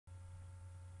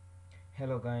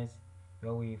Hello guys,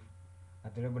 you're with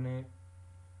Adrebanet.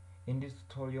 In this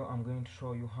tutorial I'm going to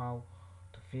show you how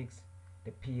to fix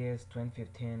the PES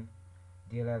 2015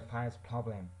 DLL files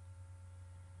problem.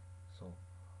 So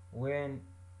when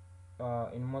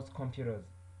in most computers,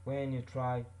 when you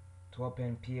try to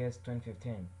open PES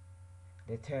 2015,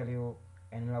 they tell you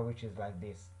an error which is like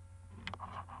this.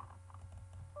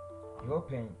 You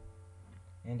open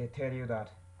and they tell you that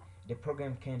the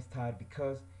program can't start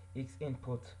because x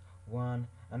input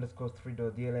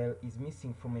 1_3.dll is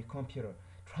missing from a computer.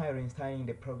 Try reinstalling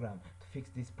the program to fix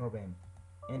this problem.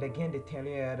 And again they tell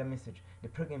you another message, the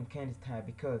program can't start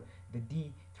because the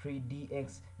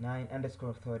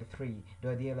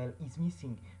D3DX9_33.dll is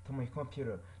missing from my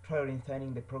computer. Try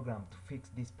reinstalling the program to fix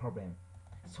this problem.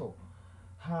 So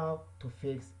how to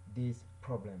fix this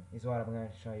problem is what I'm going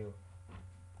to show you.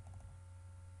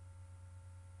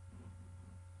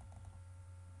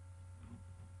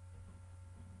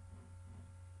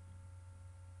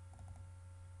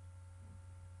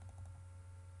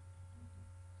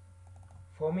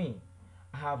 For me,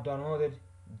 I have downloaded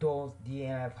those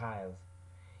DLL files.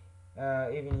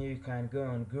 Even you can go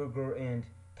on Google and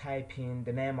type in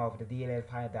the name of the DLL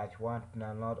file that you want to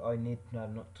download or need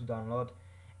to download,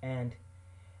 and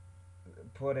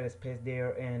put a space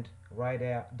there and right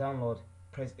there download,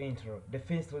 press enter. The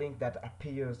first link that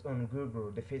appears on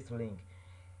Google, the first link,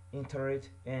 enter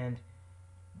it and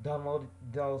download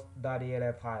those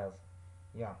DLL files.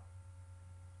 Yeah.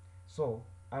 So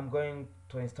I'm going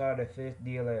to install the first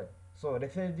DLL. So the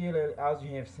first DLL, as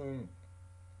you have seen,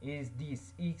 is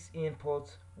this x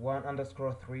input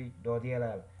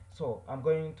 1_3.dll. So I'm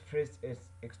going to first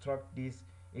extract this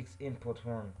x input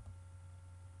 1.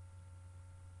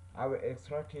 I will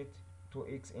extract it to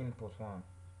x input 1.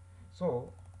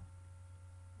 So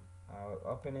I will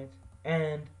open it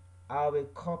and I will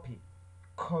copy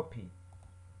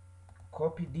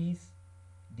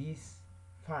this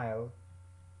file,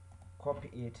 copy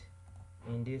it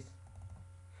in this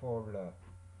folder.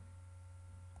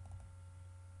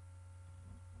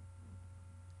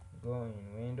 Go in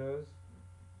Windows,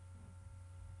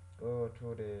 go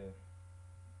to the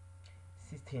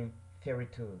System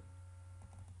 32,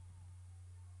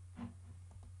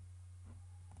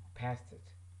 paste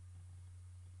it.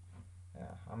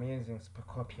 I'm using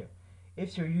Supercopier.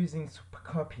 If you're using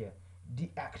Supercopier,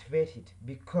 deactivate it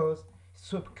because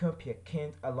Supercopier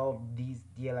can't allow these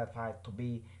DLL files to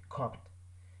be copied.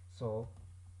 So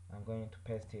I'm going to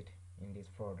paste it in this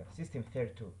folder, System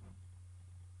 32.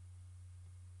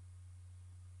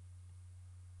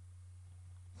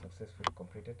 Successfully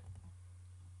completed.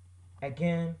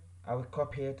 Again, I will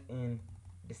copy it in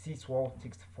the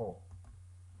C64.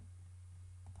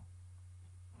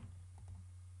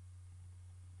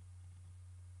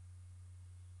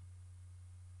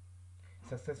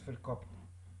 Successfully copied.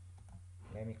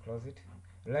 Let me close it.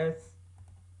 Let's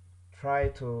try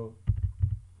to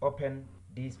open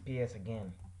this PS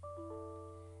again.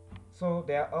 So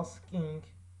they are asking,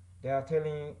 they are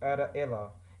telling other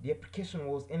error. The application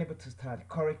was unable to start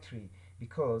correctly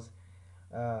because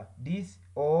this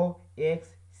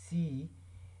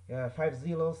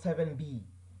 0xc0007b.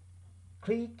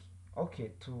 Click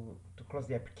OK to close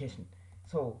the application.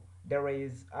 So there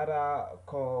is other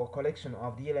collection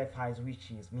of DLL files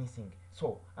which is missing.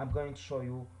 So I'm going to show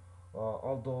you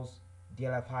all those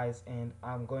DLL files, and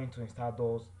I'm going to install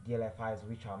those DLL files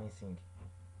which are missing.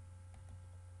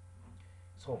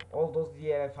 So all those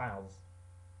DLL files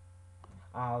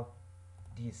are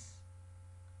this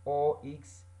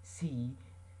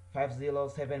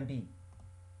 0xc507b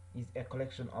is a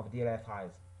collection of DLL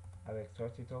files. I will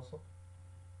extract it also.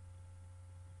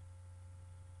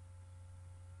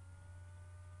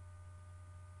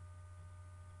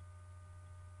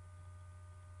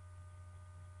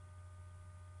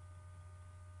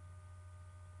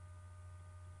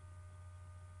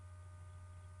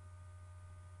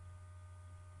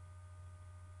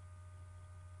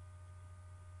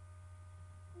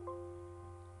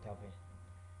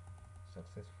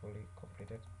 Successfully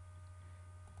completed.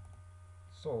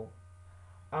 So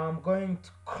I'm going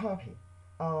to copy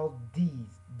all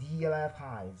these DLL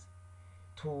files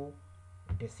to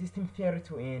the System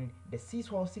 32 and the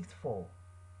C64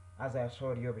 as I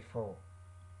showed you before.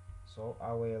 So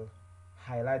I will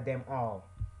highlight them all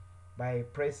by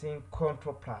pressing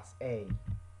Ctrl+A.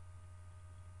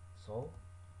 So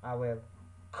I will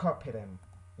copy them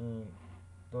in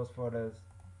those folders,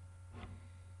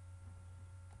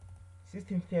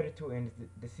 System 32 and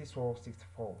the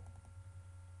C64.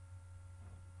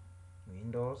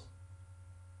 Windows,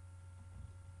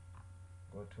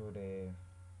 go to the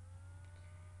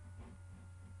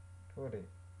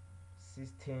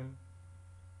System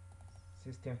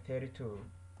system 32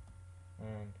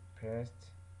 and pressed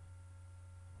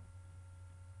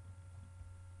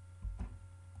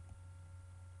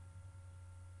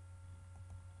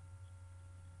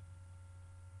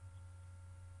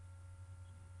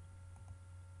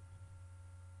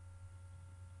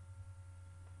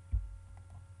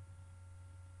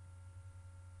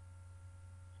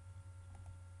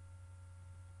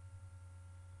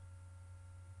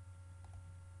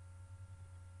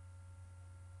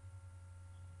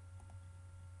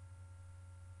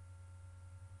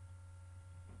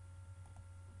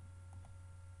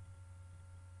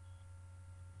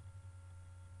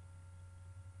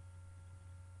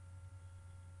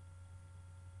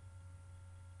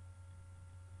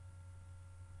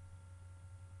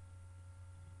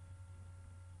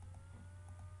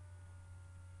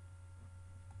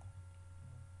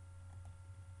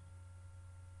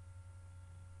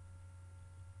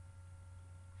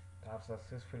have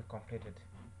successfully completed.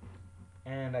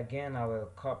 And again I will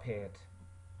copy it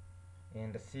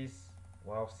in the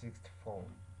sys-wow64.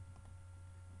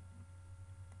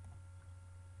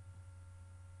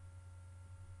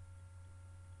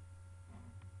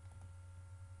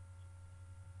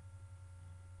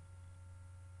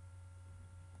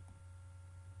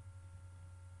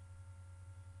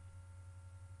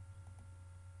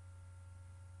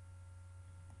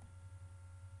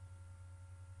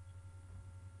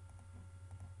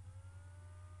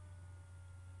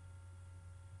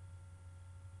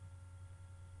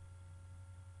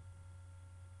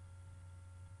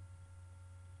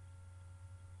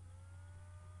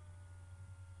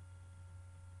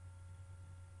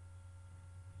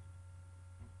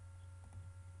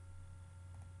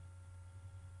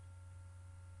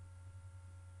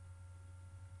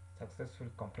 Successfully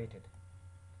completed.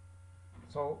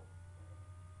 So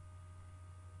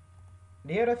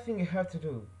the other thing you have to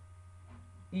do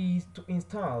is to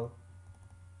install.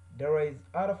 There is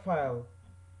other file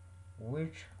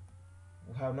which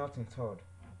we have not installed.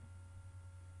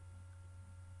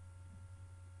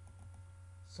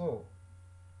 So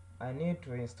I need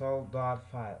to install that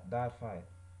file.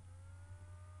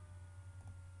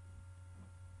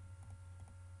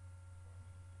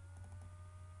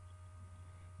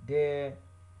 The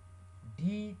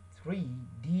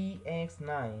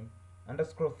d3dx9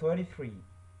 underscore 33,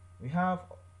 we have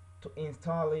to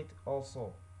install it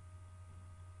also,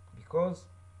 because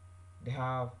they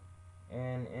have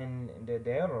in the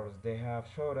errors they have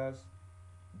showed us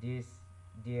this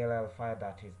DLL file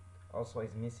that is also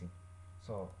is missing.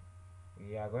 So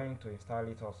we are going to install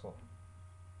it also.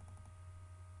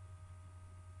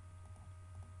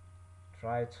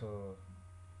 Try to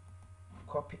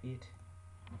copy it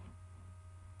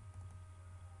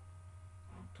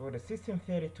to the system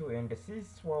 32 and the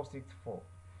sys-wow64.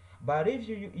 But if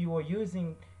you are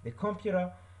using the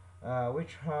computer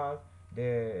which has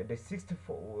the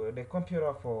 64, the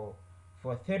computer for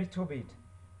 32-bit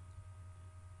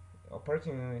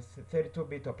operating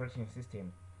 32-bit operating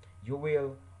system, you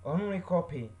will only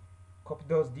copy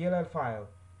those DLL files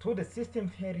to the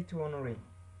system 32 only.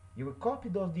 You will copy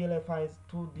those DLL files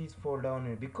to this folder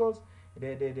only, because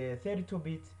the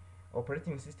 32-bit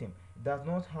operating system does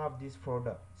not have this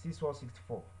folder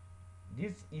sys-wow64.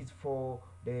 This is for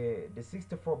the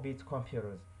 64-bit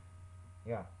computers.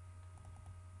 Yeah.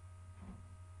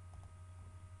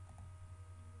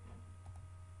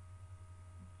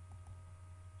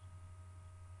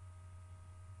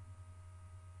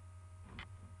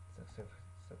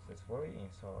 Successfully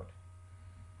installed.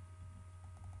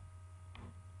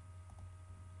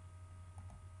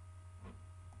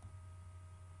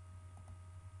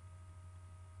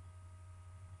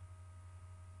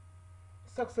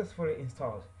 Successfully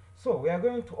installed. So we are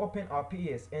going to open our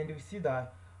PES and we see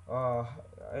that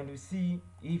and we see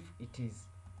if it is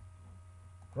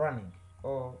running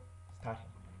or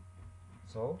starting.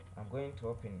 So I'm going to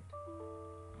open it.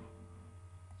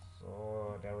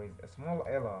 So there is a small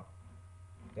error.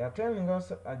 They are telling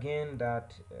us again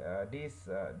that this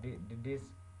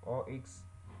OX,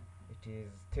 it is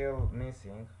still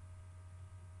missing.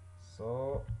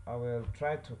 So I will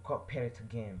try to copy it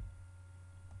again,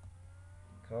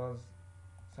 because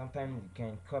sometimes you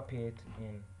can copy it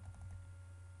in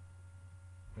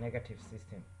negative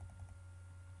system.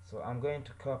 So I'm going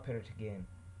to copy it again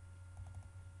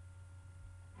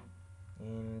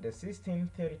in the system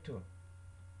 32.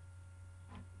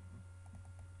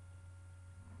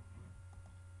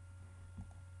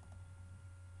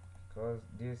 Because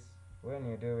this, when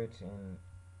you do it in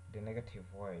the negative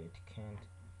way, it can't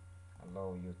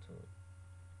allow you to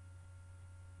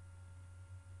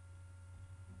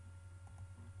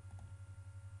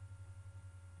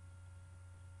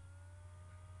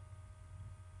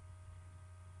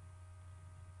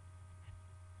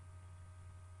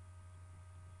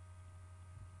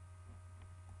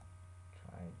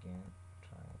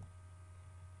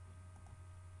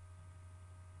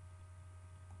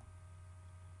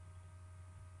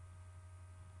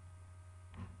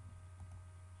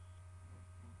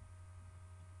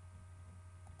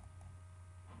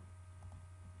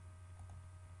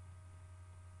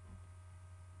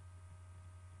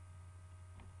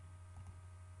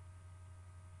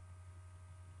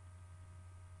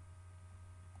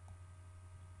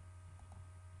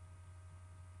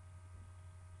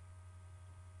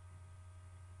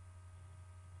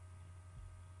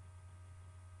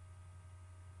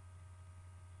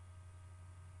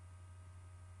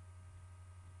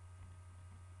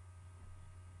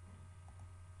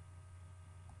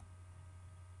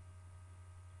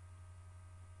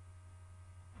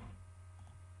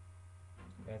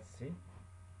Let's see.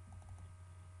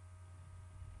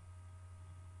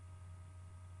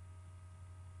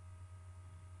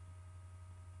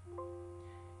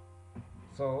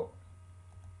 So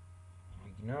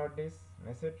ignore this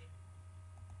message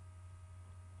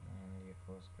and you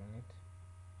full screen it.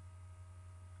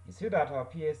 You see that our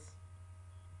PES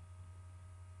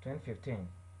 2015,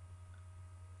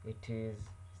 it is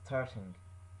starting.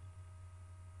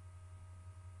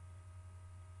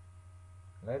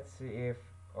 Let's see if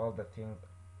all the things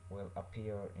will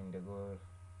appear in the good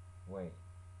way.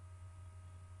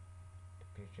 The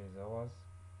picture is ours.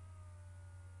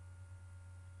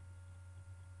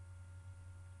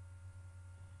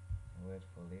 Wait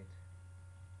for it.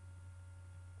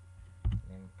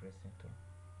 Then press enter.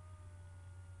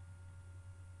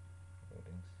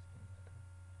 Loading system data.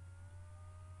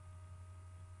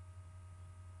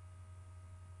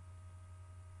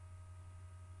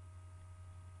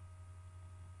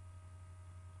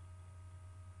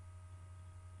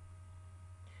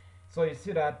 So you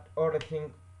see that all the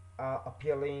things are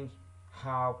appearing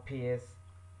how PES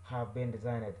have been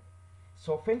designed.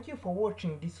 So thank you for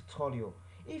watching this tutorial.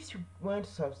 If you want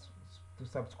to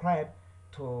subscribe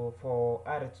to for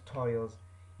other tutorials,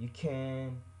 you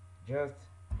can just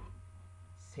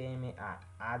see me at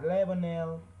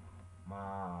adlebanel.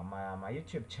 My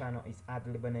YouTube channel is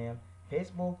adlebanel.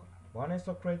 Facebook Bonus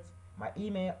Secrets. My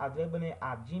email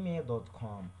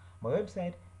adlebanel@gmail.com. My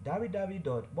website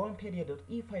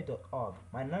www.bonpedia.efi.org.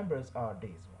 My numbers are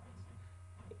these ones.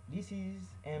 This is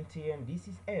MTN, this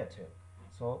is Airtel.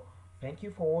 So thank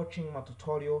you for watching my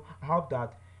tutorial. I hope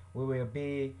that I'll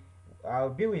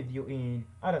be with you in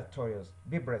other tutorials.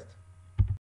 Be blessed.